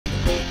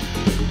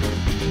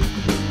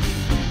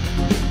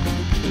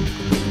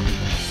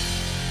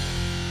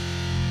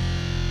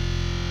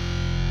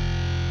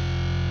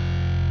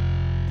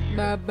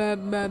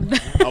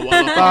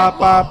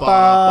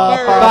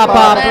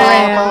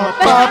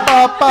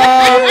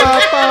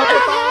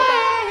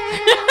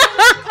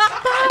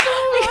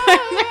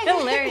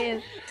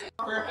Hilarious.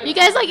 You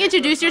guys like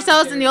introduce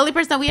yourselves, and the only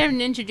person that we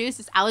haven't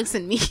introduced is Alex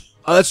and me.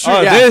 Oh, that's true.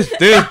 Yeah.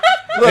 This.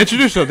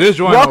 Introduce yourself. This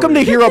Joanna. Welcome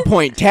to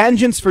Heropoint.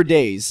 Tangents for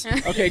days.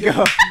 Okay,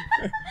 go.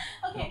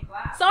 Okay,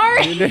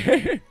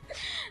 sorry.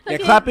 Yeah,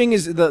 clapping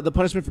is the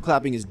punishment for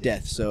clapping is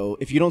death. So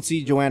if you don't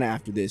see Joanna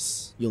after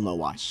this, you'll know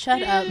why.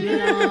 Shut up,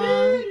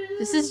 no.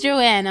 This is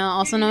Joanna,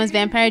 also known as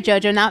Vampire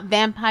JoJo, not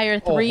Vampire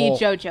 3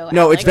 JoJo.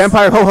 No, Alex. it's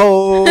Vampire Ho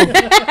Ho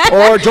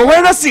or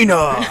Joanna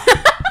Cena.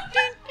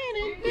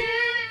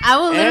 I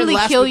will literally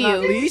kill you.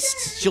 At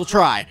least she'll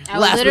try. I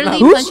will literally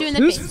punch you in the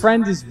face. Whose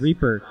friend is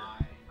Reaper?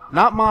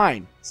 Not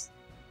mine.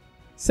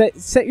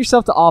 Set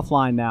yourself to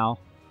offline now.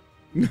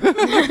 Do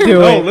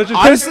it.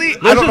 Honestly,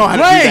 I don't know how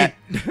to do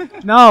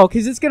that. No,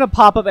 because it's going to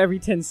pop up every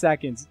 10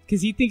 seconds.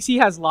 Because he thinks he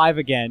has live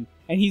again.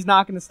 And he's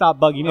not going to stop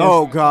bugging him.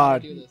 Oh,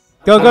 God.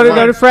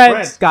 Go to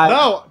friends, guys.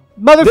 No.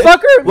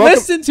 Motherfucker,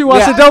 listen to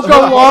us and don't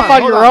go off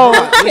on your own.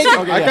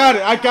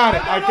 I got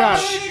it.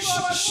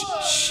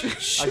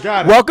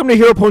 Welcome to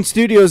Heropoint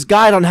Studios'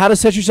 guide on how to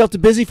set yourself to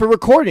busy for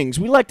recordings.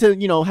 We like to,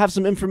 have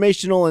some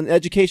informational and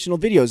educational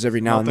videos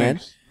every now and then.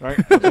 Right?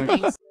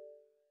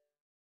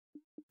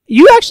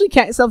 You actually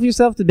can't set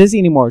yourself to busy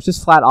anymore. It's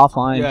just flat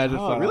offline. Yeah, just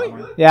flat really?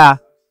 offline. Yeah.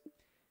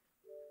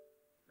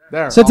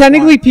 There. So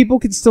technically, people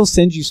can still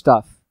send you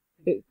stuff.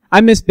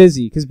 I miss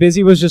busy because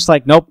busy was just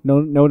like, nope,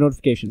 no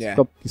notifications. Yeah.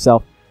 Go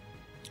yourself.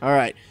 All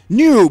right.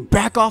 New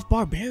Back Off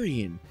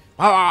Barbarian.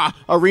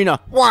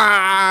 Arena.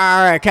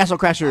 Castle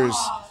Crashers.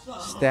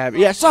 Stab.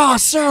 Yeah, Saw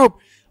Soap.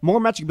 More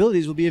magic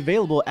abilities will be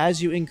available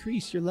as you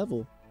increase your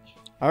level.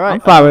 All right.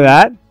 I'm fine with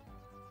that.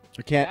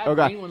 I can't. Oh,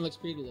 God. One looks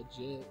pretty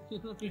legit.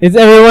 Is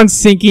everyone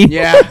sinking?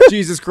 Yeah.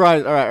 Jesus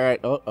Christ. All right.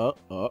 Oh.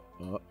 Oh,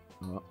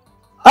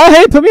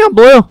 hey, put me on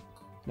blue.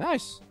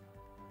 Nice.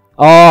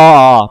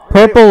 Oh,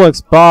 purple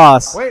looks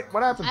boss. Wait,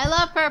 what happened? I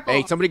love purple.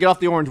 Hey, somebody get off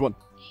the orange one.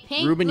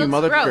 Pink Ruben, you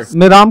looks motherfucker. gross.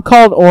 Madame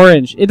called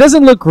orange. It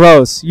doesn't look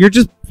gross. You're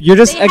just. They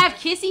have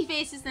kissy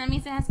faces, and that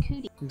means it has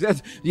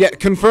cooties. Yeah,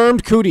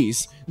 confirmed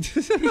cooties.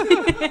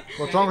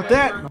 What's wrong with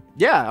that?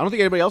 Yeah, I don't think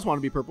anybody else wanted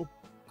to be purple.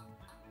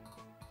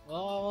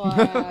 Oh,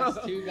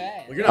 that's too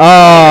bad.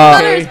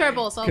 Color is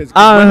purple, so. Because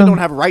women don't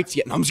have rights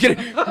yet. No, I'm just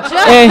kidding.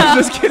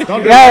 Just kidding.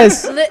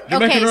 Guys.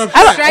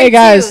 Okay, Hey,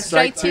 guys.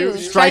 Strike two.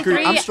 Striker.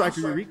 Three. I'm Striker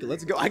Eureka.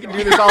 Let's go. I can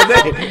do this all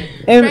day.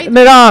 And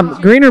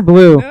Madame, green or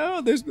blue?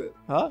 No, there's.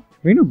 Huh?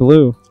 Green or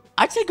blue?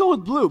 I'd say go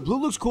with blue.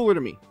 Blue looks cooler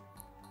to me.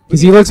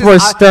 Because he looks more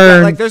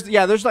stern. Like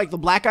there's like the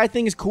black eye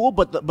thing is cool,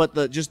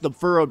 but just the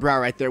furrowed brow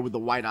right there with the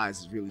white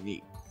eyes is really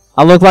neat.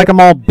 I look like I'm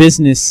all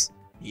business.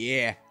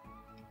 Yeah.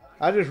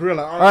 I just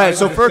realized. All right,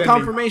 so for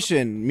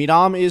confirmation,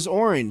 Midam is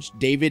orange,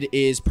 David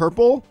is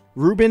purple,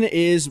 Ruben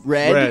is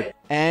red.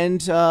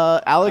 And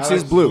Alex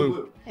is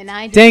blue. And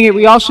I Dang it,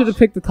 we all should have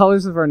picked the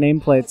colors of our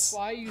nameplates.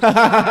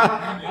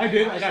 I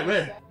did. I got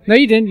red. No,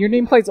 you didn't. Your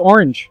nameplate's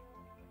orange.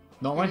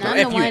 No, I'm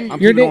mine's the one. I'm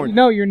keeping orange.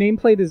 No, your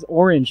nameplate is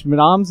orange.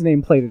 Madame's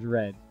nameplate is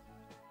red.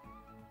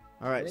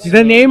 All right. See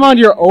the name on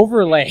your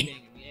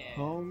overlay.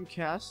 Home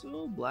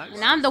Castle, Black.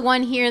 And I'm the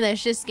one here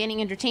that's just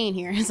getting entertained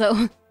here,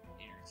 so.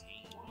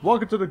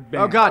 Welcome to the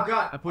band. Oh God!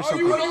 I pushed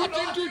something.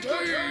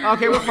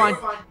 Okay, we're fine.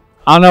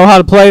 I don't know how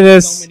to play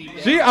this.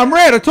 See, I'm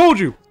red. I told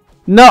you.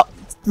 No,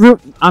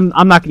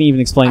 I'm not gonna even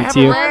explain it to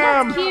you.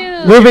 That's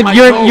cute. Ruben,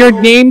 your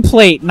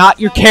nameplate, not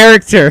your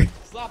character.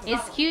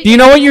 It's cute. Do you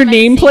know what your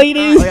nameplate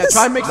is? Oh, yeah,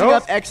 try mixing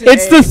up X and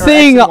It's A, the or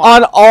thing X and Y.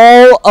 on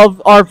all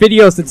of our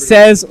videos that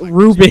says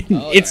Ruben.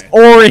 It's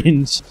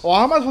orange. Well,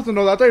 how am I supposed to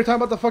know that? I thought you were talking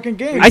about the fucking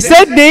game. I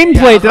said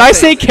nameplate. Did I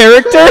say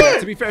character?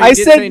 To be fair, I he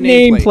did said say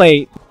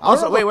nameplate.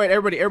 Also, wait,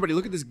 everybody,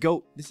 look at this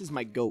goat. This is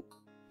my goat.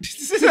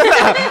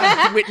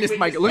 Witness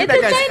my goat. Look at that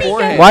It's a guy's tiny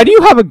forehead. Why do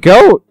you have a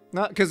goat?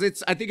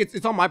 Because I think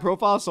it's on my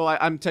profile, so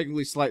I'm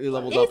technically slightly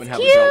leveled up It's and have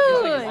a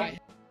goat.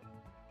 cute.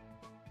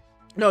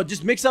 No,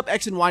 just mix up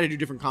X and Y to do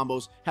different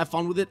combos. Have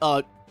fun with it.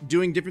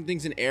 Doing different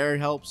things in air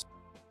helps.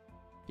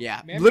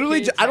 Yeah,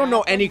 literally, I don't know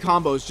any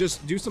combos.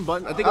 Just do some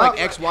buttons. I think like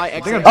X, Y,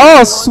 X. And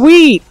Oh,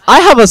 sweet. I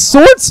have a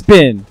sword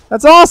spin.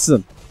 That's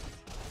awesome.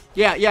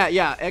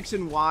 Yeah. X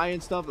and Y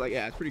and stuff. Like,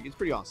 yeah, it's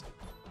pretty awesome.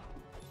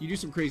 You do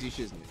some crazy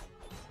shit in it.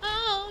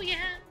 Oh, yeah.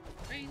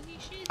 Crazy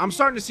shit. I'm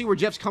starting to see where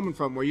Jeff's coming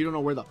from, where you don't know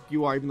where the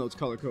you are, even though it's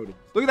color coded.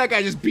 Look at that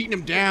guy just beating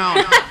him down.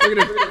 Look at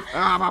him.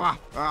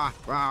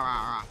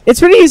 It's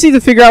pretty easy to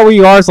figure out where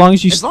you are as long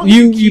as you As long as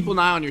you keep an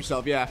eye on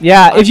yourself, yeah.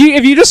 Yeah, if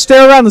you just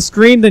stare around the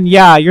screen, then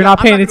yeah, you're not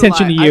paying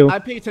attention to you. I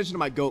pay attention to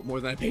my goat more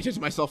than I pay attention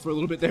to myself for a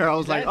little bit there. I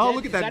was like, oh,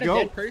 look at that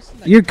goat.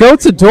 Your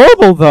goat's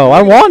adorable though.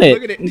 I want it.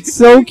 Look at it. It's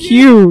so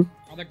cute.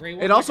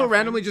 It also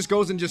randomly just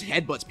goes and just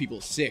headbutts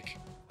people. Sick.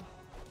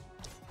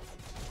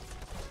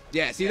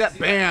 Yeah, see that?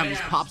 Bam!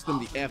 Just pops them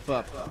the F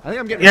up. I think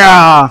I'm getting...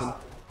 Yeah.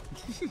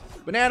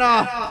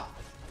 Banana!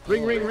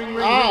 Ring, ring, ring,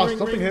 ring, Oh, ring,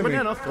 something ring, hit me.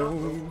 banana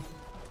phone.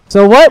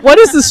 So what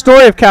is the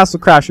story of Castle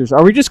Crashers?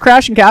 Are we just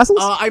crashing castles?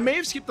 I may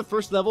have skipped the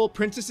first level.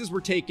 Princesses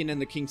were taken,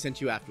 and the king sent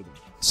you after them.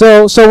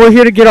 So we're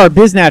here to get our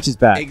biznatches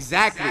back.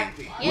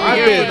 Exactly. Yeah.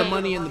 We're here for the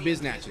money and the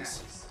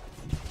biznatches.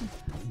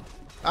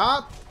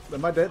 Ah,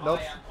 am I dead? Nope.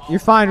 You're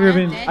fine,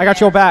 Ruben. I got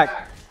your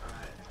back.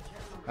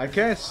 I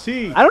can't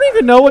see. I don't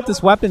even know what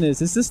this weapon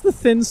is. Is this the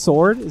thin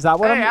sword? Is that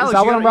what Hey, I'm? Alex, Is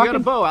that what I'm you got a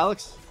rocking? bow,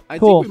 Alex. I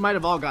Cool. think we might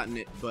have all gotten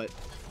it, but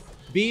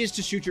B is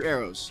to shoot your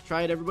arrows.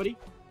 Try it, everybody.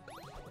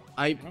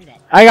 I don't got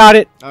it. I got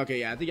it. Okay,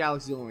 yeah, I think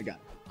Alex is the only one who got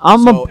it.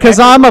 I'm So because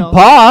I'm a everyone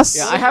else- boss.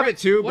 Yeah, I have it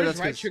too, What but does that's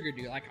right 'cause- trigger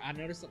do? Like I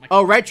noticed that my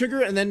Oh, right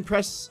trigger and then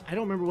press. I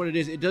don't remember what it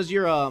is. It does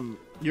your Oh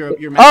I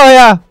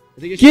yeah.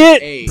 think it's just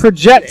Get A.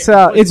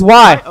 projectile. What is It's it?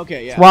 Y.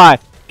 Okay, yeah. It's Y.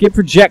 Get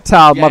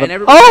projectile, Yeah, mother. and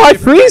everybody Oh, has I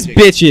different freeze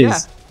magic.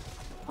 bitches. Yeah.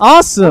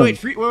 Awesome. Wait,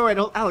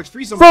 hold, Alex,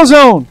 freeze someone.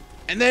 Frozone.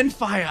 And then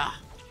fire.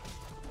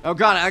 Oh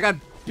god, I got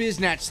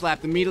biznatch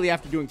slapped immediately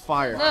after doing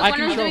fire. Look, I one was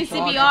control doing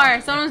frog.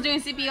 CPR. Someone's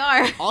doing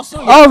CPR. Also,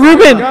 Oh,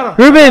 Ruben. Got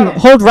him. Ruben,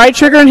 hold right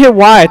trigger and hit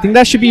Y. I think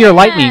that should be your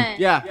lightning.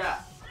 yeah.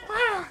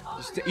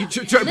 You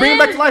bring him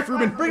back to life,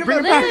 Ruben. Bring him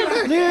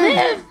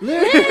back.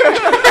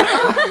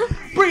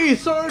 Breathe,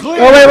 Sarge.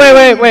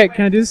 Oh wait.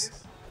 Can I do this?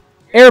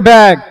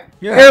 Airbag.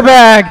 Yeah.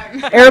 Airbag.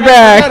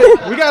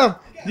 Airbag. We got him.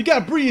 You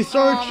gotta breathe,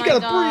 Sarge. Oh You my gotta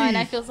god, I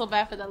breathe. feel so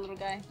bad for that little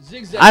guy.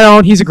 zigzag. I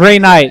don't. He's a gray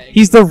knight.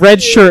 He's the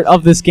red shirt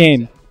of this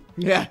game.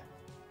 Yeah.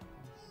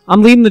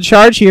 I'm leading the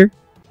charge here.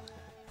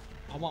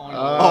 I want one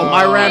Oh,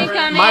 my ram.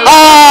 Incoming. My I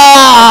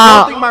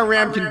Ah! don't think my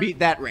ram can beat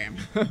that ram.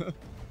 It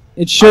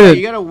Okay, should.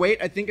 you gotta wait,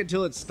 I think,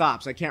 until it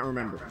stops. I can't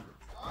remember.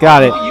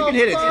 Got it. You can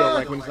hit it still,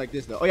 like when it's like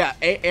this, though. Oh yeah,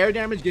 air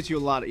damage gets you a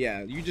lot.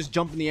 Yeah, you just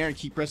jump in the air and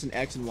keep pressing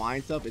X and Y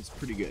and stuff. It's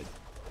pretty good.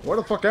 Where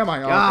the fuck am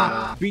I?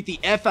 Ah, beat the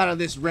F out of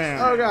this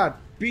ram. Oh god.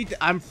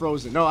 I'm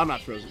frozen. No, I'm not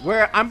frozen.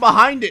 Where? I'm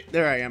behind it.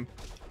 There I am.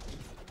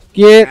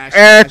 Get Smash,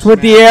 Eric smash,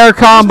 with the smash. air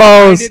Behind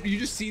combos. it, you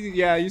just see the,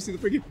 yeah, you see the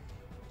freaking.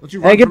 Don't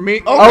you Hey, run get- from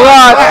me? Oh,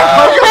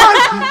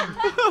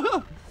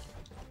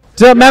 God!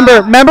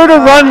 Remember to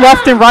run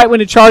left and right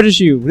when it charges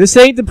you. This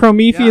ain't the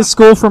Prometheus Yeah.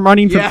 school from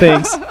running from Yeah.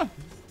 things.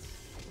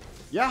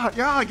 Yeah,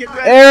 get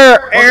ready.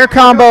 Air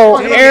combo.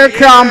 Air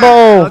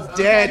combo. It's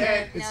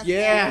dead. It's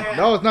yeah.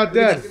 No, it's not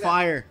Give me dead. that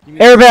fire. Give me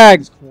that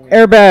Airbag. coin.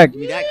 Airbag.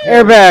 Give me that coin.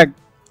 Airbag.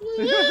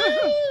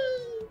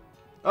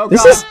 Oh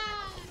This God.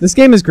 this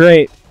game is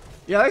great.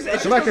 Yeah, it's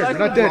just Selector, like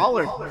not a dead.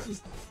 brawler. It's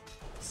just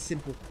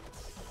simple.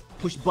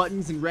 Push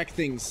buttons and wreck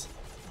things.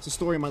 It's the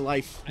story of my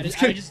life. I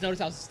just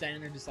noticed I was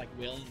standing there just like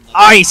wailing. Like,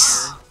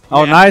 Ice.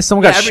 Oh, Yeah. nice.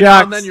 Someone got Every now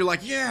shocked. and then you're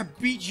like, yeah,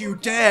 beat you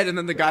dead, and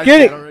then the guy's Get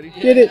dead it. already.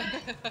 Get it.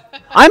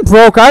 I'm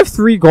broke. I have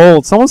 3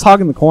 gold. Someone's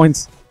hogging the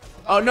coins.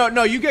 Oh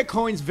no, you get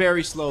coins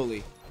very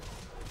slowly.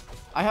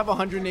 I have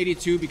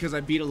 182 because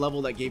I beat a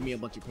level that gave me a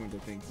bunch of coins, I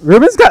think.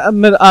 Ruben's got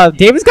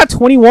David's got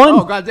 21.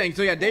 Oh god dang.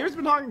 So yeah, David's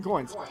been hogging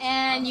coins.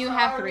 And you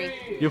have 3.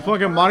 You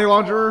fucking money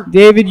launderer.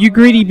 David, you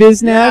greedy Yeah,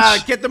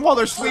 biznatch. get them while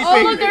they're sleeping.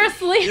 Oh, look, they're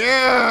asleep.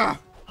 Yeah.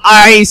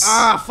 Ice.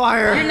 Ah, Your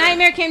fire.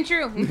 nightmare came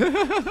true.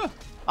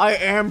 I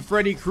am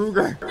Freddy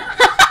Krueger,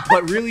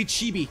 but really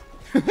chibi.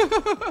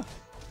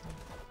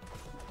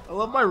 I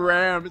love my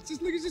ram. It's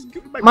just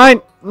like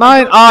Mine.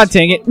 Aw,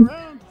 dang it.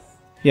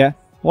 Yeah.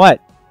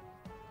 What?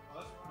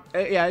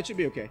 Yeah, it should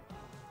be okay.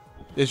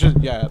 It's just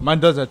mine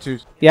does that too.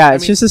 Yeah,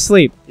 it's mean- just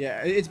asleep.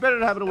 Yeah, it's better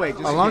to have it awake.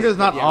 Just As in long case, as it's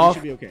not but yeah, off. It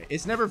should be okay.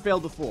 It's never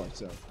failed before,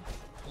 so.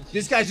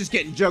 This guy's just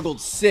getting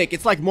juggled sick.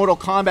 It's like Mortal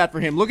Kombat for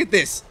him. Look at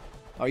this.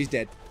 Oh, he's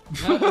dead.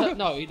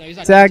 no, he's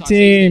not. Tag he's not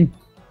team.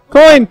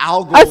 Coin.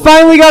 Algo. I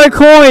finally got a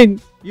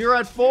coin. You're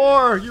at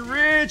 4. You're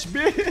rich,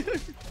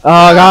 bitch.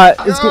 Oh god.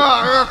 It's good.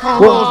 Yeah,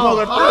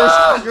 combos,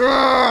 motherfuckers.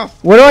 Yeah.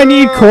 What do I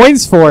need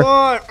coins for?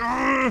 What?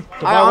 buy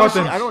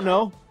Honestly, weapons. I don't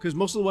know, because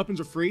most of the weapons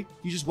are free.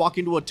 You just walk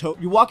into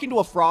you walk into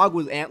a frog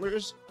with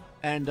antlers,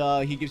 and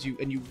he gives you,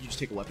 and you just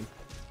take a weapon.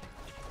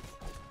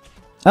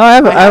 Oh, I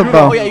have a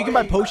bow. Oh yeah, you can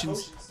buy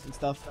potions and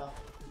stuff.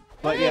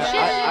 But yeah,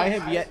 I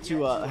have yet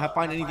to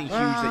find anything huge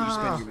that you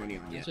spend your money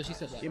on yet. That's what she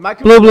said. It might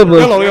come Blue, blue, blue.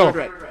 Yellow, yellow.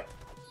 Red.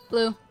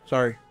 Blue.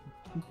 Sorry.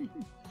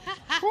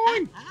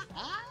 Coin.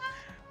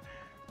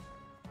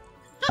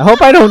 I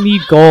hope I don't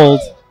need gold.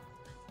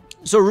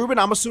 So Ruben,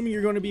 I'm assuming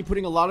you're going to be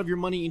putting a lot of your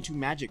money into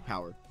magic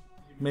power.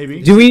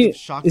 Maybe. Do we?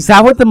 Shock Is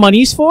that what the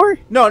money's for?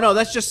 No,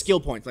 that's just skill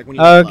points. Like when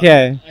you level up.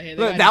 Okay. Hey,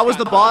 Look, that was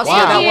the boss. Wow.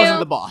 Yeah, that Thank wasn't you.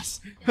 the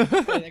boss. Hey,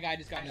 that guy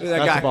just got. That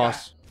That's guy. the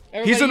boss. He's an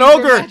Everybody use their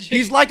ogre. magic.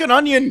 He's like an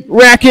onion.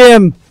 Rack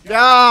him.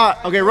 Yeah.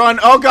 Okay, run.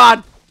 Oh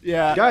god.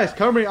 Yeah. Guys,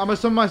 cover me. I'm gonna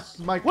summon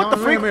my What the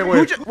freak? Wait,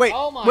 Wait,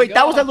 Oh my wait.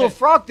 That was that God. little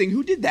frog thing.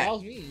 Who did that?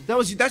 That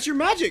was me. That's your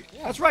magic.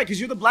 That's right, because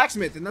you're the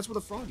blacksmith, and that's where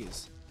the frog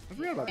is. I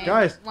forgot about that.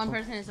 Guys. One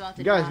person is about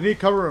to You guys die. need to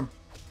cover him.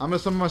 I'm gonna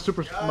summon my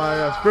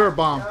spirit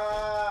bomb.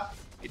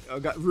 Oh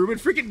god, Ruben,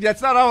 freaking.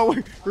 That's not how it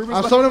works. Ruben's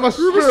I'm like- summoning my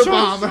Ruben's spirit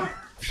trying- bomb.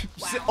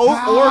 Get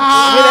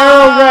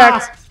arrow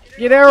wrecked.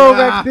 Get arrow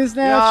wrecked, biznatch.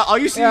 Yeah, all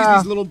you see Yeah.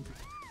 is these little.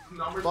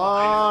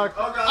 Fuck.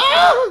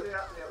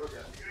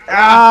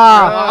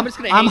 Ah! I'm just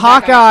gonna. I'm hang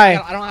back. Hawkeye.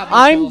 I don't have much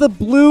I'm health. the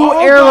blue Oh,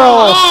 arrow.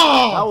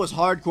 God. That was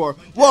hardcore.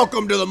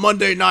 Welcome to the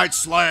Monday Night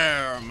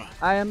Slam.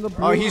 I am the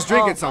blue. Oh, he's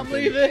drinking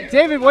something.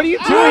 David, what are you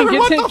doing?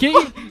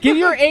 Get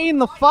your A in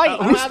the fight. I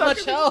don't have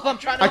much health. I'm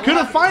trying to. I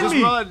couldn't find Just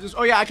me. run.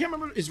 Oh yeah, I can't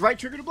remember. Is right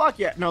trigger to block?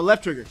 Yeah. No,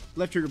 left trigger.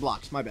 Left trigger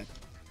blocks. My bad.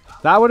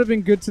 That would have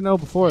been good to know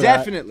before that.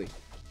 Definitely.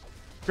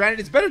 Granted,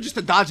 it's better just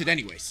to dodge it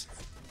anyways.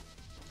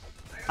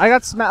 I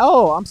got smacked.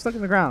 Oh, I'm stuck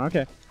in the ground.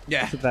 Okay.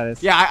 Yeah. That's what that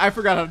is. Yeah, I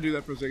forgot how to do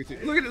that for a second too.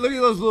 Look at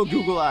those little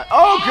Google eyes.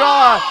 Oh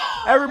God!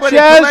 Everybody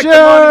Treasure! collect the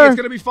money. It's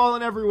gonna be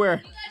falling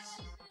everywhere.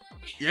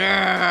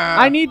 Yeah.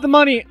 I need the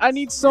money. I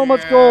need so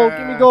much gold.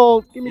 Give me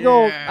gold. Give me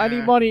gold. I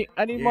need money.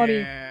 I need money.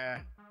 Yeah.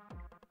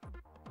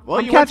 Well,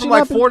 I'm you went from catching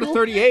like up in 4 to gold.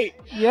 38.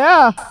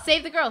 Yeah.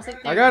 Save the girl. Save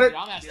the girl. I got it.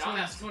 I'm at 2.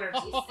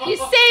 You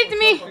saved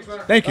me.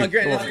 Thank you.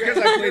 Granted, it's because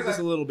I played this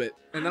a little bit,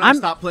 and then I I'm-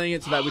 stopped playing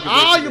it so that we could.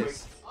 Ah, wait for you-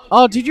 this.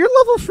 Oh, dude, you're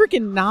level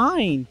freaking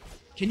 9.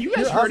 Can you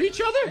guys hurt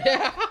each other?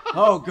 Yeah.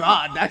 Oh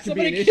God, that could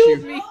be Somebody an killed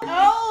issue. me.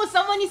 Oh,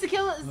 someone needs to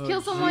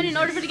kill someone in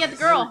order for to get the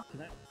girl.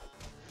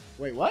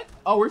 Wait, what?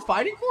 Oh, we're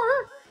fighting for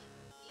her?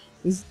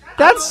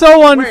 That's so Wait,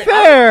 I don't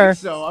unfair.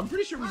 think so I'm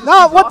pretty sure we just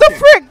No, keep what the walking.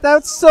 frick?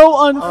 That's so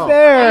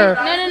unfair.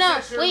 No.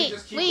 Wait.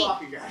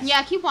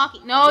 Yeah, keep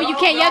walking. No, you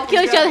can't. You have to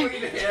kill each other.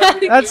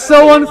 That's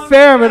so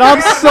unfair, but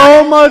I'm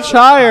so much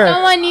higher.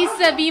 Someone needs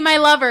to be my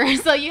lover,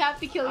 so you have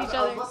to kill each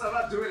other. I'm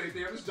not doing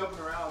anything. I'm just jumping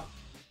around.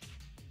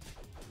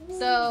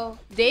 So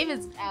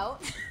David's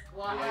out.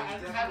 Well, I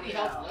don't have any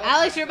health left.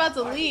 Alex, you're about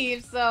to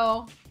leave,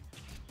 so.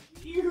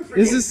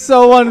 This is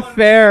so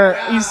unfair.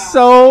 He's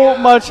so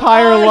much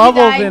higher Oh, he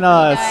level died, than he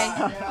us.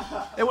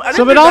 died.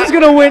 So Madam's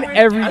gonna win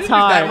every I didn't do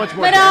that time. much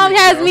more Madame damage,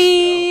 has though.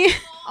 me.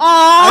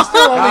 I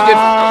still Aww. only did.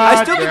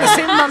 I still did the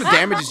same amount of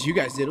damage as you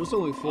guys did. It was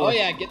only 4. Oh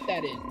yeah, get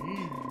that in.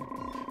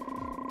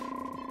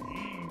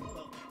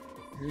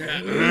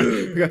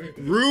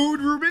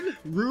 Rude, Ruben.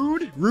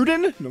 Rude,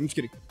 Rudin. No, I'm just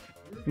kidding.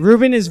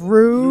 Ruben is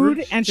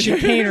rude and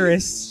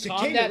chicanerous.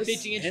 Calm that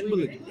 15-inch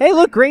Ruben. Hey,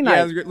 look, Grey Yeah, Knight.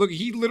 that's great. Look,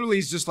 he literally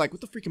is just like,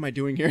 what the freak am I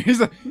doing here? He's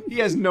like, he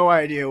has no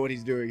idea what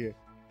he's doing here.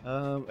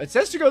 It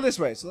says to go this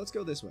way, so let's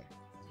go this way.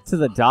 To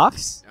the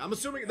docks. I'm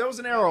assuming there was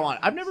an arrow on it.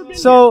 I've never been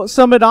So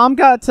Madame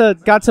got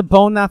to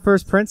bone that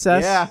first here.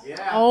 princess.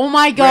 Yeah. Oh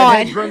my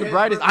Redheads God. burn the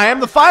brightest. I am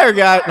the fire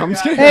guy. No, I'm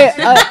just kidding.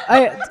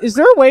 Hey, is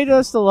there a way to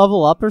us to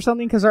level up or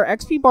something? Because our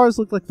XP bars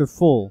look like they're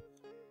full.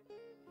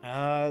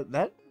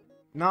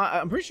 No,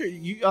 I'm pretty sure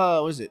you.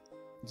 What is it?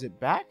 Is it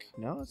back?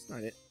 No, that's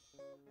not it.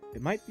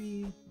 It might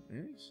be.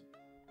 I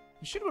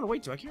should have went away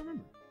too. I can't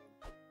remember.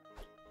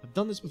 I've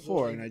done this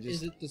before, and I Is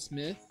just it the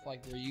smith,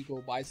 like where you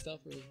go buy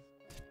stuff, or?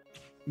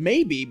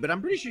 maybe, but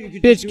I'm pretty sure you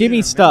could. Bitch, just do give it in me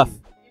a stuff.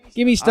 menu.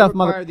 Give me I stuff,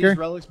 require these motherfucker.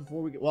 relics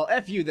before we get. Well,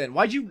 f you then.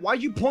 Why'd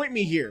you point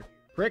me here,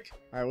 prick?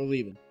 All right, we're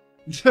leaving.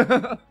 Wait,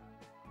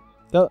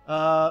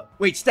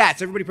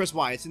 stats. Everybody press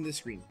Y. It's in this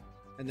screen,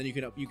 and then you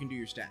can do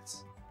your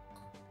stats.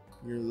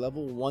 You're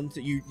level 1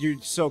 to you're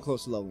so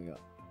close to leveling up.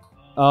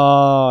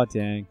 Oh,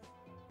 dang.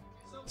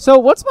 So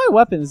what's my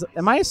weapons?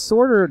 Am I a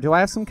sword or do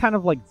I have some kind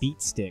of like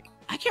beat stick?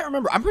 I can't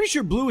remember. I'm pretty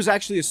sure blue is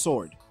actually a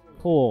sword.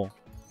 Cool.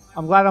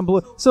 I'm glad I'm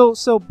blue.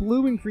 So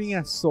blue and green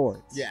have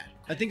swords. Yeah,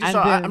 I think And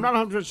so. then- I'm not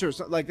 100% sure.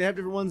 So, like they have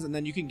different ones, and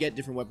then you can get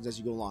different weapons as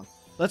you go along.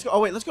 Let's go. Oh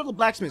wait, let's go to the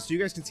blacksmith so you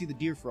guys can see the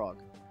deer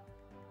frog.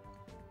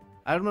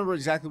 I don't remember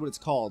exactly what it's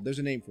called. There's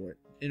a name for it.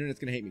 Internet's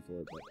gonna hate me for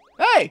it. But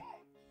hey,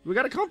 we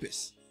got a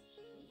compass.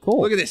 Cool.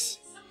 Look at this.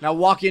 Now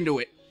walk into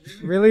it.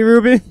 Really,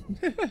 Ruben?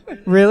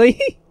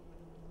 Really?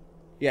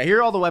 Yeah, here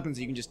are all the weapons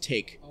that you can just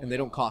take, and they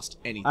don't cost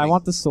anything. I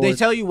want the sword. They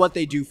tell you what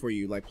they do for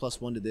you, like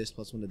 +1 to this,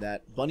 +1 to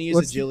that. Bunny is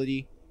What's-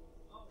 agility.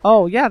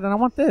 Oh, yeah, then I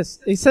want this.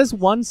 It says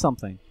one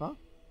something. Huh?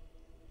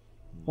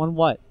 One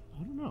what?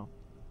 I don't know.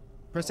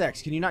 Press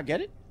X. Can you not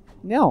get it?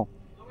 No.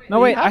 No,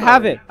 You wait, have I it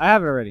have already. it. I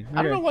have it already. I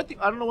don't Okay.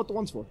 know what the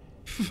one's for.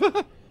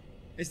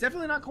 It's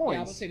definitely not Yeah, I would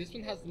coins. say this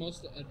one has the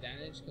most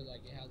advantage because like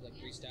it has like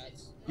 3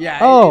 stats. Yeah.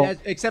 Oh.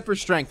 Except for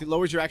strength, it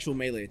lowers your actual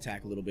melee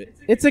attack a little bit.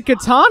 It's a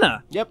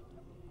katana. Yep.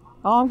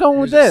 Oh, I'm going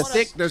with There's a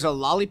this. stick. There's a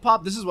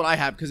lollipop. This is what I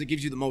have because it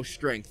gives you the most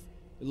strength.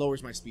 It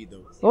lowers my speed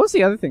though. What was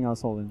the other thing I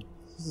was holding?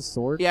 Is this a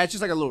sword? Yeah, it's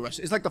just like a little rush.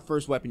 It's like the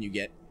first weapon you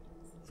get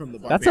from the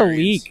That's a barbarians.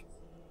 leak.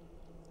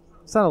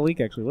 It's not a leak,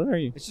 actually. What are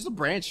you? It's just a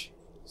branch.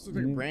 It looks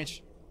like a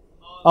branch.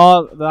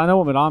 Oh, I know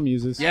what Madame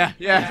uses. Yeah,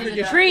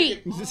 yeah.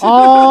 Treat.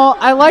 Oh,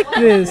 I like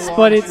this,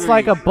 but it's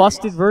like a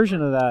busted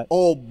version of that.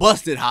 Oh,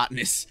 busted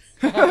hotness.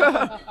 Wait,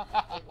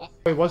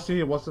 what's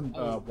the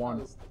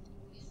one?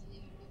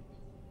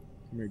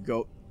 Here we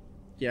go.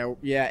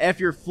 Yeah. F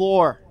your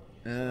floor.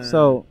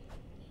 So,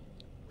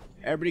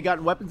 Everybody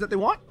got weapons that they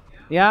want?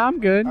 yeah,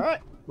 I'm good. All right.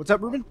 What's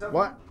up, Ruben?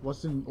 What?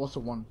 What's the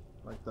one?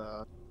 Like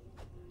the.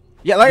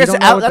 Yeah, like You I don't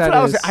said, know what that's that what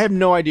I was. is. I have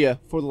no idea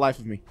for the life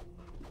of me.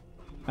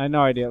 I have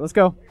no idea. Let's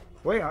go.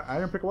 Wait, I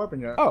didn't pick a weapon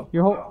yet. Oh,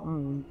 Your whole.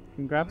 You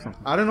can grab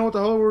something. I don't know what the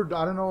hell we're.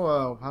 I don't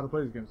know how to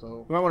play this game.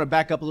 So. we might want to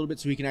back up a little bit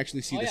so we can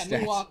actually see Oh the yeah,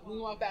 stats.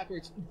 moonwalk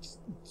backwards.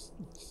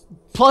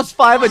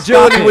 +5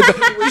 agility with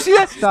the. You see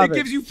that? Stop It it.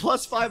 gives you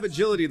 +5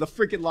 agility. The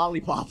freaking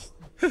lollipop.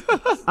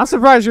 I'm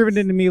surprised Ruben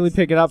didn't immediately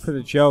pick it up for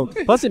the joke.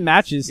 Plus, it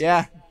matches.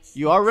 Yeah.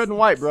 You are red and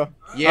white, bro.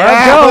 Yeah,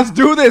 Alright, go. let's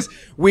do this.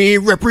 We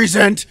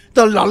represent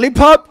the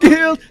Lollipop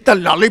Guild. The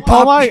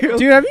Lollipop Oh my, Guild.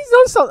 dude, have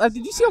you noticed?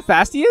 Did you see how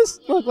fast he is?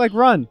 Look, like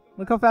run.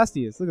 Look how fast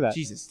he is. Look at that.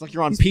 Jesus, it's like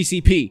you're on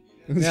PCP.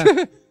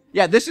 Yeah.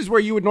 Yeah, this is where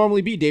you would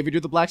normally be, David.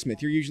 You're the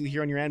blacksmith. You're usually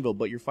here on your anvil,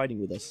 but you're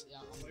fighting with us.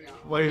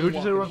 Wait, who'd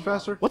you say run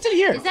faster? What's in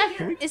here? Is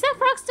that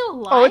frog still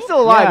alive? Oh, it's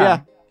still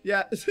alive.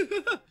 Yeah. Yeah.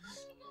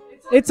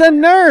 It's a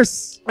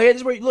nurse. Oh, yeah, this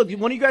is where look.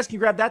 One of you guys can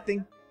grab that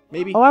thing.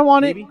 Maybe. Oh, I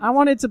want Maybe. it. I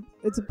want it.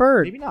 It's a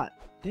bird. Maybe not.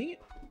 Dang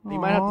it. You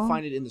might have to Aw.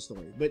 find it in the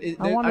story, but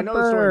I want I a know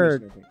the story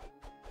bird. mission, I think.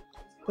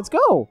 Let's go.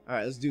 All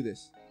right, let's do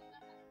this.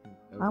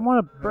 I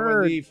want a How do I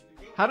bird. leave?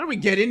 How did we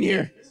get in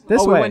here?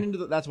 This oh, way. we went into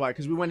the, that's why,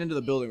 because we went into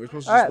the building. We're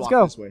supposed to All just right,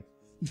 walk let's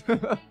this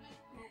way.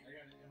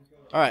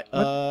 All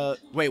right.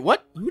 Wait.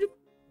 What? Who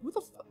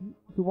the?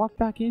 We walked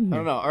back in I here.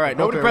 don't know. All right.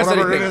 Nobody Okay, press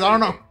whatever anything. it is, I don't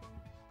know.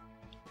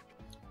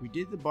 We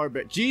did the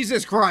barbarian.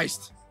 Jesus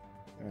Christ!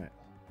 All right.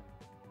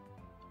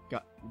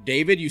 God,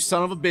 David, you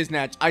son of a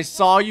biznatch! I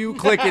saw you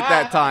click it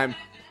that time.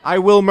 I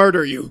will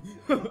murder you.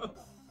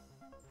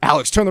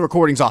 Alex, turn the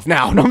recordings off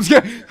now. No, I'm just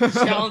kidding.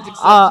 Challenge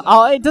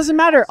accepted. It doesn't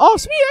matter. Oh,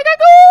 sweet, I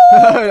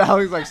got gold.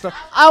 Alex, like, stop.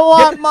 I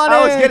want money.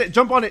 Alex, get it.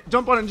 Jump on it.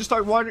 Jump on it and just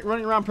start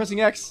running around pressing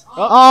X.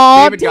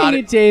 Oh, David got dang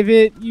it,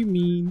 David. You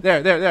mean?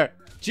 There.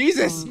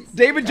 Jesus!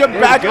 David jumped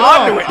back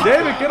onto it.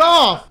 David, get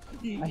off!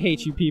 I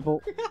hate you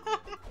people.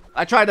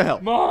 I tried to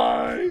help.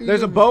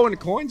 There's a bow and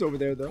coins over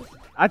there, though.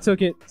 I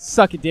took it.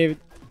 Suck it, David.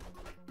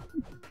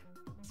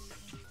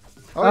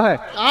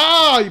 Okay.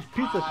 Ah, you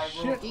piece of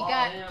shit. He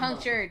got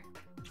punctured.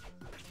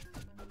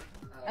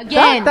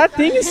 Again. That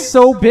thing is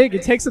so big.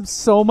 It takes up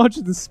so much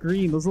of the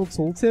screen. Those little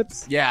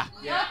tooltips. Yeah.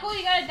 Oh, cool,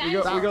 you got a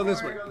dinosaur. We go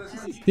this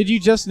way. Did you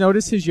just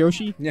notice his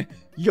Yoshi? Yeah.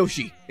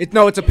 Yoshi.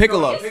 No, it's a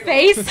Piccolo.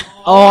 Face.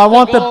 Oh, I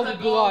want Oh, the. the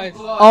blue eyes.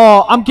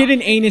 Oh, I'm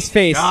getting anus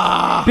face.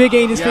 Ah, Big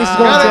anus face is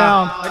going Got it.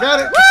 down. I got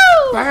it.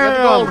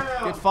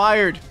 Bam! Get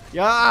fired.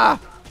 Yeah.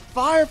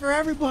 Fire for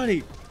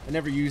everybody. I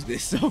never used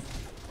this, so.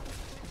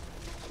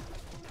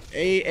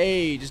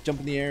 Just jump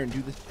in the air and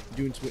do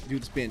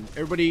the spin.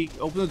 Everybody,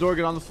 open the door,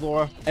 get on the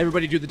floor.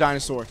 Everybody do the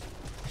dinosaur.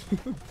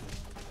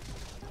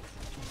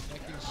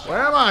 Where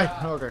am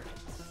I? Okay.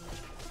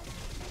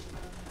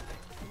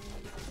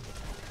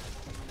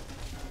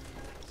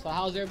 So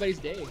how's everybody's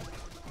day?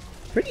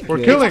 Pretty We're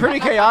good. killing. Pretty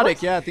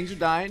chaotic, yeah. Things are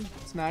dying.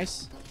 It's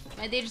nice.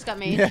 My day just got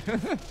made. Yeah.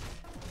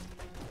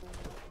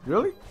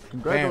 Really?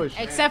 Congratulations.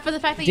 Except for the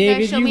fact that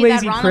David, you guys showed you me that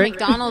lazy Ronald prick.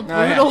 McDonald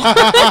Oh, yeah. brutal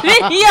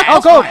video.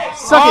 Oh, go.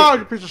 Suck Oh, it.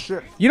 you piece of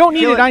shit. You don't need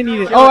Kill it. it. I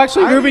need it. Kill Oh, it.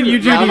 actually, I Ruben, need you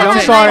it. do Yeah, need it. I'm I'm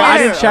gonna sorry. take I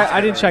it. didn't check.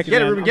 I didn't check it.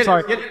 Get it, man. Ruben, I'm get it,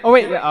 sorry. get it. Oh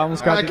wait, yeah, I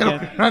almost got it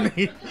again. I'm gonna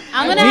Me have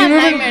and nightmares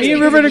Ruben, me and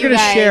because Ruben are of you gonna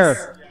guys.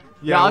 share.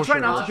 Yeah, I'll we'll try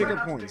share, not we'll to pick share.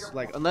 up coins.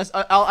 Like, unless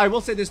I will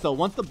say this though.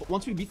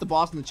 Once we beat the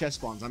boss and the chest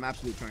spawns, I'm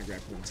absolutely trying to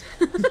grab coins.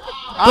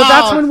 But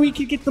that's when we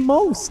could get the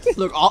most.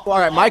 Look, all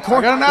right, my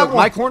corner. got an Look,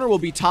 my apple. corner will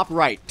be top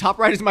right. Top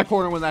right is my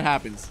corner when that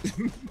happens.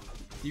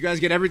 You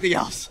guys get everything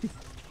else.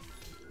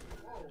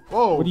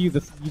 Whoa. What are you,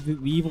 the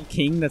evil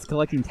king that's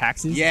collecting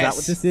taxes? Yes. Is that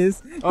what this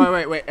is?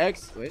 Oh wait,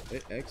 X, Y,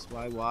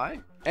 Y,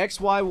 X,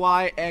 Y,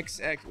 Y, X,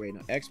 X. Wait,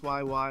 no, X,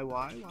 Y, Y,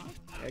 Y, Y,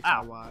 X,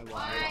 Y, Y,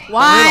 Y,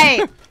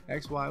 Why?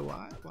 X, Y,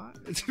 Y, Y.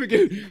 It's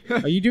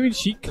freaking. Are you doing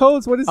cheat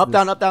codes? What is Up, this?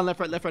 down, left,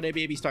 right, A,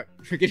 B, A, B, start.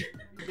 Freaking.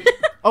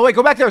 Oh wait,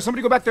 go back there.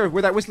 Somebody go back there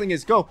where that whistling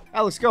is. Go,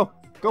 Alex, go.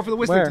 Go for the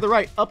whistling Where? to the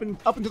right. Up and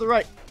to the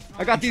right.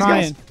 I got these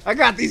trying. guys. I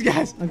got these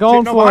guys. I'm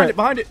going no, for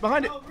behind it.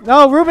 Behind it.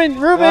 No, Ruben.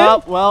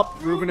 Well,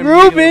 Ruben. immediately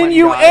went Ruben, and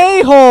you got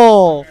it.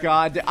 a-hole.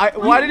 God,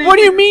 why did he? What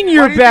do you mean why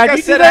you're do you think bad? I You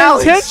did said that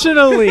Alex?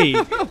 intentionally.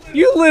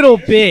 You little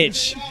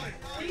bitch.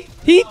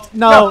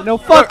 No,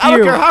 fuck look, I don't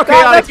you. care how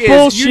chaotic That's it is,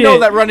 bullshit. you know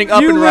that running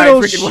up you and right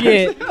little freaking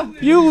shit.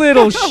 works. You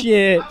little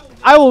shit.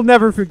 I will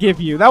never forgive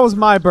you. That was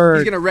my He's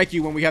bird. gonna wreck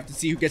you when we have to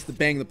see who gets to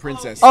bang the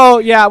princess. Oh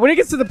yeah, when it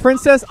gets to the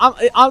princess,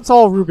 it's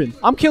all Ruben.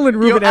 I'm killing Yo,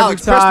 Ruben every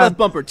Alex, press time. left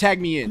bumper. Tag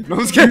me in. No,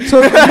 I'm just kidding. You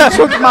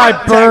took my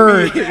Tag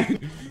bird. me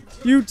in.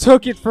 You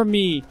took it from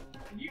me,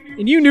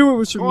 and you knew it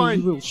was from me. Fine.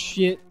 You little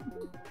shit.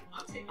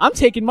 I'm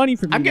taking money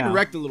from you I'm getting now.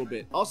 wrecked a little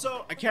bit.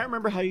 Also, I can't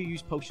remember how you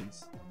use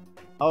potions.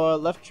 Oh,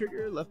 left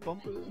trigger, left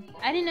bumper.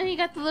 I didn't know he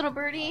got the little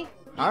birdie.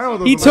 I know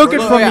those He are my took it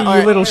birds. from yeah, me, all you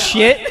right. little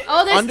shit.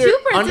 Oh, there's two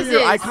Under princesses.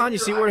 your icon, you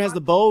see where it has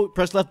the bow.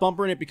 Press left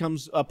bumper, and it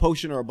becomes a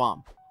potion or a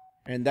bomb.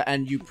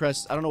 And you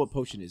press. I don't know what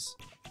potion is.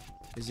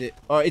 Is it?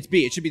 Oh, it's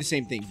B. It should be the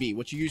same thing. B.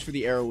 What you use for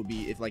the arrow would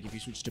be if you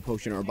switch to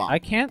potion or a bomb. I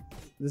can't.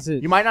 This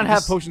is. You might not I have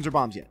just- potions or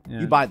bombs yet.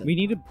 yeah. You buy them. We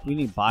need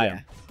to buy Yeah.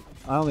 them.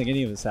 I don't think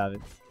any of us have it.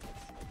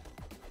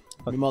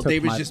 Fucking Meanwhile, took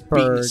David's my just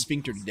beating bird. his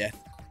sphincter to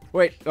death.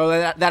 Wait. Oh,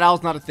 that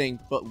owl's not a thing.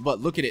 But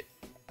look at it.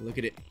 Look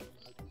at it.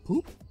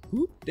 Poop.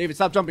 Poop. David,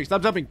 stop jumping.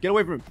 Stop jumping. Get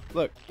away from him.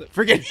 Look.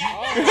 Freaking.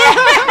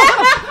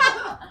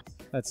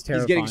 That's terrifying.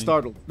 He's getting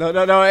startled. No.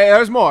 Hey,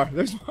 there's more.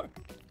 There's more.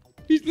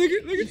 He's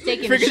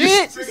taking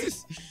freaking shit.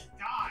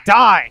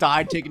 Die.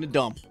 Died taking a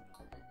dump.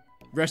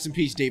 Rest in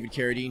peace, David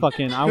Carradine.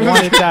 Fucking. I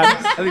wanted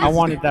that. I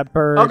wanted that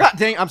bird. Oh god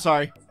dang! I'm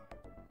sorry.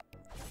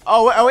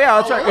 Oh yeah,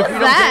 that's right. If you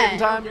don't say it in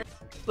time.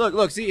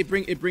 Look. See,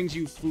 it brings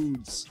you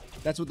foods.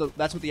 That's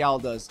what the owl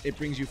does. It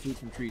brings you food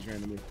from trees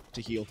randomly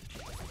to heal.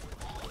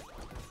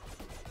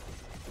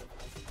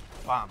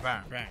 bam,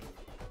 bam, bam.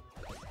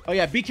 Oh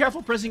yeah, be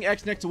careful pressing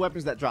X next to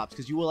weapons that drops,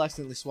 because you will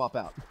accidentally swap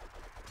out.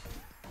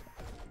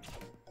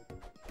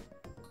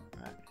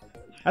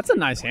 That's a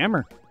nice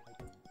hammer.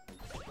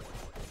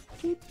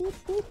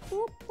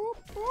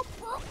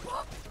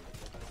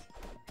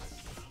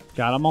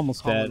 God, I'm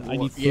almost dead. I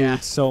need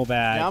food so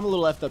bad. Yeah, I'm a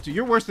little left up too.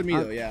 You're worse than me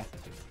though, yeah.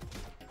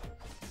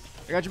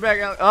 I got your back,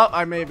 Alex. Oh,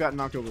 I may have gotten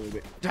knocked over a little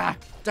bit. Da,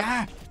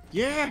 da,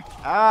 yeah.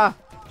 Ah,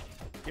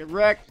 get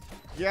wrecked.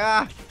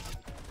 Yeah.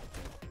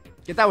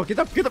 Get that one. Get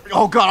that. Get the.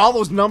 Oh god, all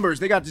those numbers,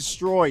 they got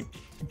destroyed.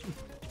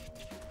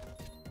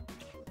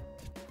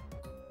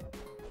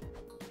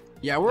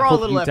 Yeah, we're all a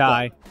little left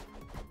up.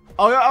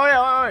 Oh yeah, oh yeah,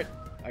 all right.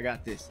 I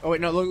got this. Oh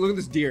wait, no, look at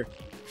this deer.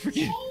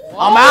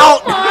 I'm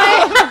out.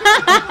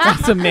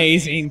 That's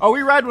amazing. Oh,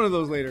 we ride one of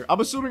those later.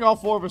 I'm assuming all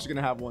 4 of us are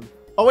gonna have one.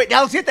 Oh wait,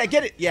 now let's hit that.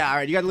 Get it. Yeah, all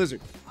right. You got a lizard.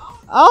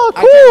 Oh,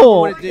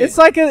 cool. It's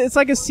like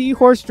a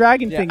seahorse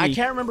dragon thingy. I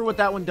can't remember what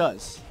that one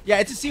does. Yeah,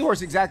 it's a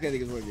seahorse exactly. I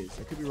think is what it is.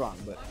 I could be wrong,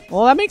 but.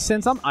 Well, that makes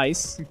sense. I'm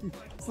ice.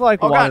 It's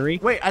like watery.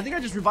 God. Wait, I think I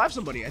just revived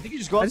somebody. I think you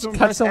just go up to him.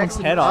 Cut someone's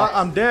head off.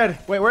 I'm dead.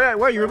 Wait, where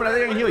are you, Ruben? I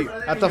think I can heal you.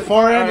 At the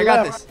far end. I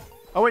got this.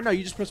 Oh wait, no,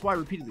 you just press Y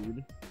repeatedly,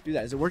 Ruben. Do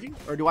that. Is it working,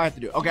 or do I have to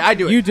do it? Okay, I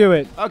do it. You do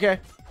it. Okay.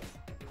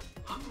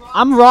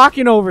 I'm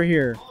rocking over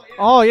here.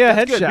 Oh yeah,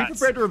 That's headshots. good. Be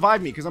prepared to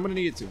revive me, because I'm gonna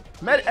need it to.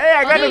 Hey,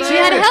 I got an You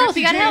got health.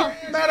 You got health.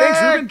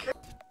 Thanks, Ruben.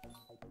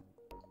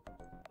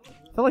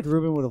 I feel like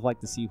Ruben would have liked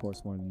the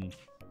seahorse more than me.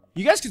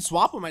 You guys can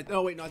swap them.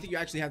 Oh wait, no, I think you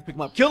actually have to pick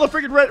them up. Kill the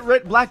freaking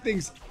red, black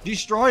things.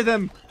 Destroy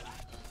them.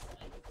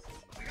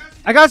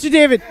 I got you,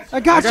 David. I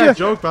got I you. got a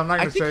joke, but I'm not I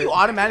gonna think say you it.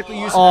 automatically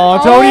use.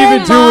 Oh, don't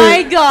even do my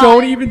it. God.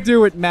 Don't even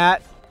do it,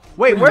 Matt.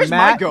 Wait, where's my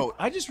Matt? goat?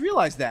 I just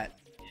realized that.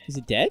 Is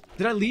it dead?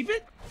 Did I leave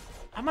it?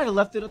 I might have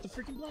left it at the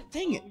freaking black.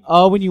 Dang it.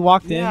 Oh, when you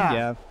walked in, Yeah.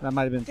 yeah, that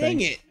might have been. Dang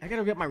thing. it. I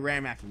gotta get my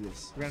RAM after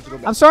this. We're gonna have to go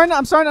back. I'm starting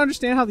to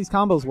understand how these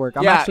combos work.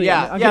 I'm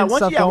getting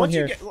stuff going once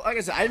here. you get, like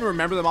I said, I didn't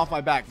remember them off my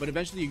back, but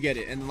eventually you get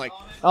it, and then like,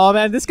 Oh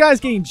man, this guy's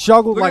getting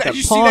juggled look like at a that.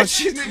 You see that punk.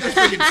 shit just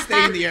freaking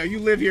stay in the air. You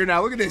live here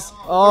now. Look at this.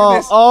 Oh, look at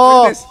this.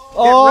 oh, look at this. Get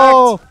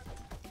oh.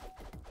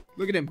 wrecked.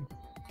 Look at him.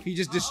 He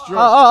just destroyed.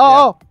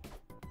 Oh.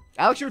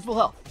 Alex, you're at full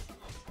health.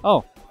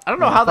 Oh. I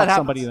don't know how that happens.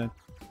 Somebody then.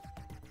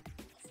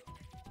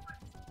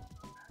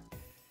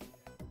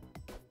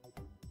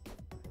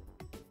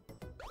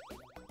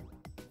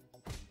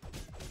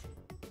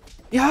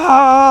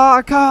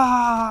 Yeah,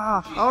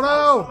 Oh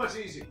no!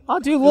 oh,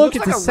 dude, It look, looks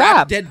it's like a a sap.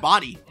 wrapped dead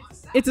body.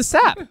 It's a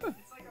sap.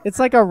 It's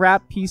like a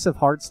wrapped piece of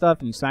hard stuff,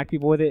 and you smack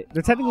people with it.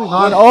 They're technically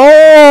not. Look.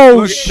 Oh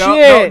Look,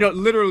 shit! No,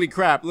 literally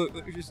crap. Look,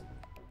 just.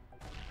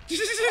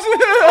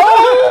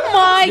 Oh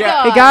my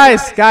God. Hey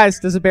guys,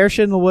 does a bear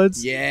shit in the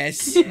woods?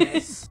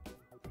 Yes.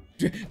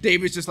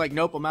 David's just like,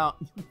 nope, I'm out.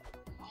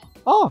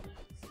 Oh,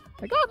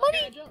 I got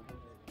money,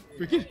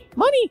 Freaking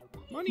money,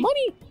 money.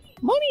 money,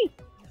 money.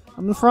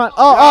 I'm in the front.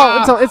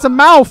 Oh, it's a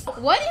mouth.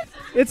 What is?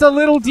 It's a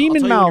little I'll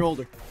demon tell you when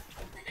mouth.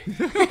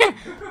 you're older.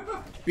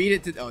 Beat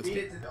it to. Oh, it's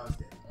dead.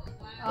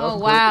 Oh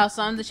wow.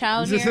 So I'm the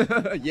child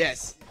here.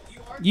 Yes.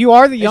 You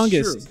are the It's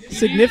youngest, true.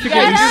 significantly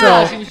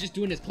Yeah. He so. was just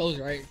doing his pose,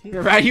 right?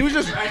 Right. He was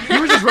just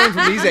running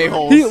from these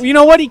a-holes. You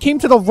know what? He came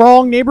to the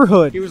wrong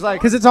neighborhood. He was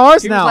like, because it's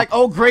ours He now. was like,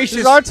 oh gracious, This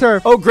is our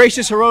turf. oh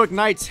gracious heroic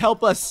knights,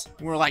 help us.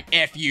 And we're like,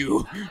 F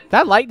you.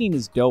 That lightning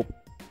is dope.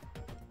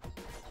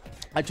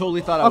 I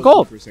totally thought I Oh, was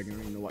gold. for a second. I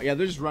don't even know why. Yeah,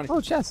 they're just running.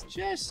 Oh, chest.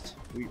 Chest.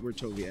 We're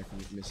totally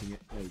effing missing it.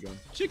 There we go.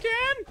 Chicken.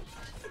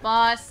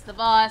 Boss. The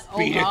boss. Oh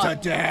Beat God.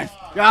 it to death.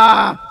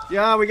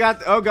 Yeah, we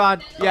got. Oh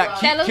god. Yeah.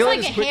 That looks kill it like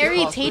as a quick as hairy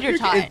possible. tater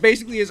tot. It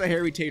basically is a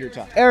hairy tater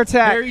tot. Air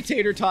attack. Hairy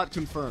tater tot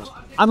confirmed.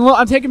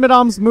 I'm taking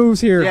Madam's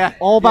moves here. Yeah,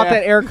 All about yeah.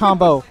 that air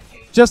combo.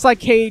 Just like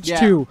Cage Yeah.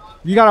 2.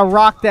 You gotta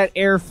rock that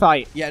air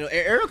fight. Yeah, no,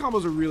 aerial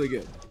combos are really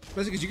good,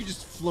 especially because you can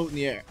just float in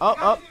the air.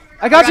 Up.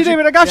 I got you,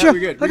 David. I got Yeah, you. we're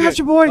good, I we're got good.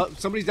 you, boy. Oh,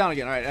 somebody's down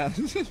again. All right.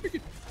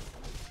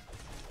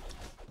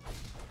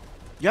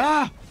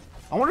 Yeah.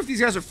 I wonder if these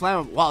guys are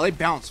flammable. Wow, they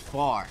bounce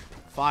far.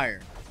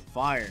 Fire.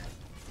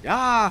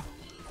 Yeah.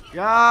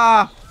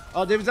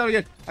 Oh, David's down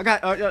again. I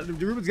got.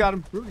 Ruben's got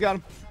him.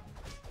 All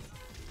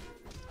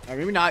right,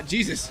 maybe not.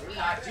 Jesus.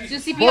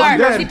 Just CPR.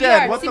 Both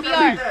dead. CPR. What the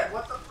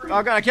CPR. Oh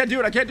god, I can't do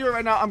it.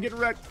 right now. I'm getting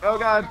wrecked. Oh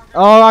god.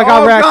 Oh, I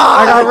got wrecked.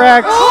 God. I got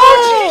wrecked.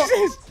 Oh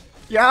Jesus.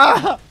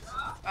 Yeah.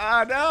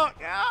 No.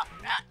 Yeah.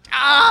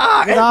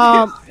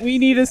 We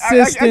need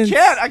assistance.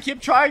 I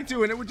keep trying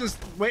to, and it would just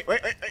wait.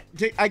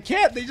 I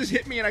can't. They just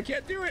hit me, and I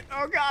can't do it.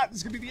 Oh god, this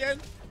is gonna be the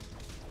end.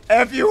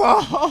 F you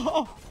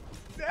all.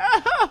 No.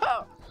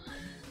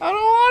 I don't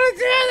want to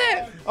do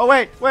this. Oh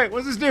wait. What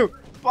does this do?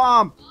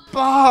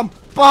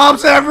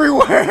 Bombs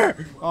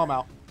everywhere. Oh, I'm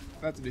out.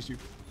 That's an issue.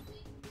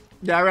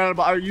 Yeah, I ran out of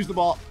ball. I used the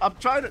ball. I'm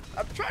trying to. No.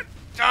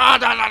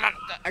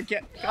 I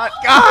can't. God.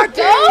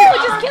 Go.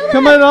 Just kill him.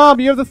 Come on,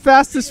 you have the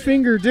fastest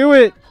finger. Do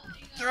it.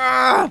 He did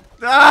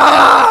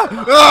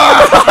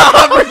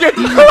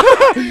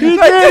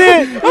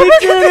He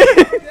did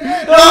it.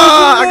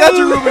 I got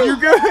you, Ruben. You're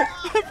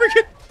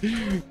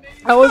good.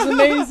 That was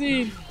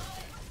amazing.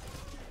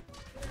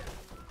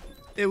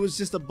 It was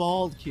just a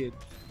bald kid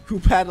who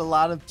had a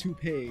lot of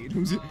toupee.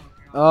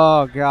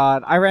 Oh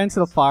god, I ran into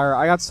the fire.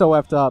 I got so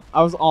effed up.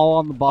 I was all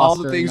on the boss. All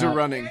the during things that. are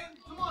running.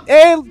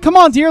 Hey, come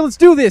on, deer, let's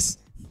do this.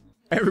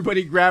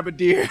 Everybody grab a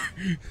deer.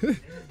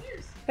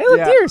 Hey, look,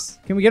 Yeah. deers.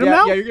 Can we get them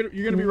now? Yeah,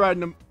 you're gonna be riding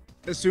them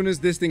as soon as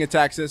this thing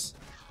attacks us.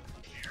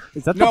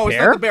 Is that No, the it's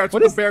bear? not the bear. It's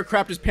What when is? the bear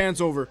crapped his pants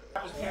over.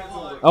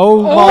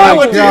 Oh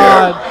my a deer.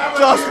 god.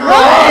 Just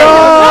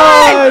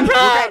Run!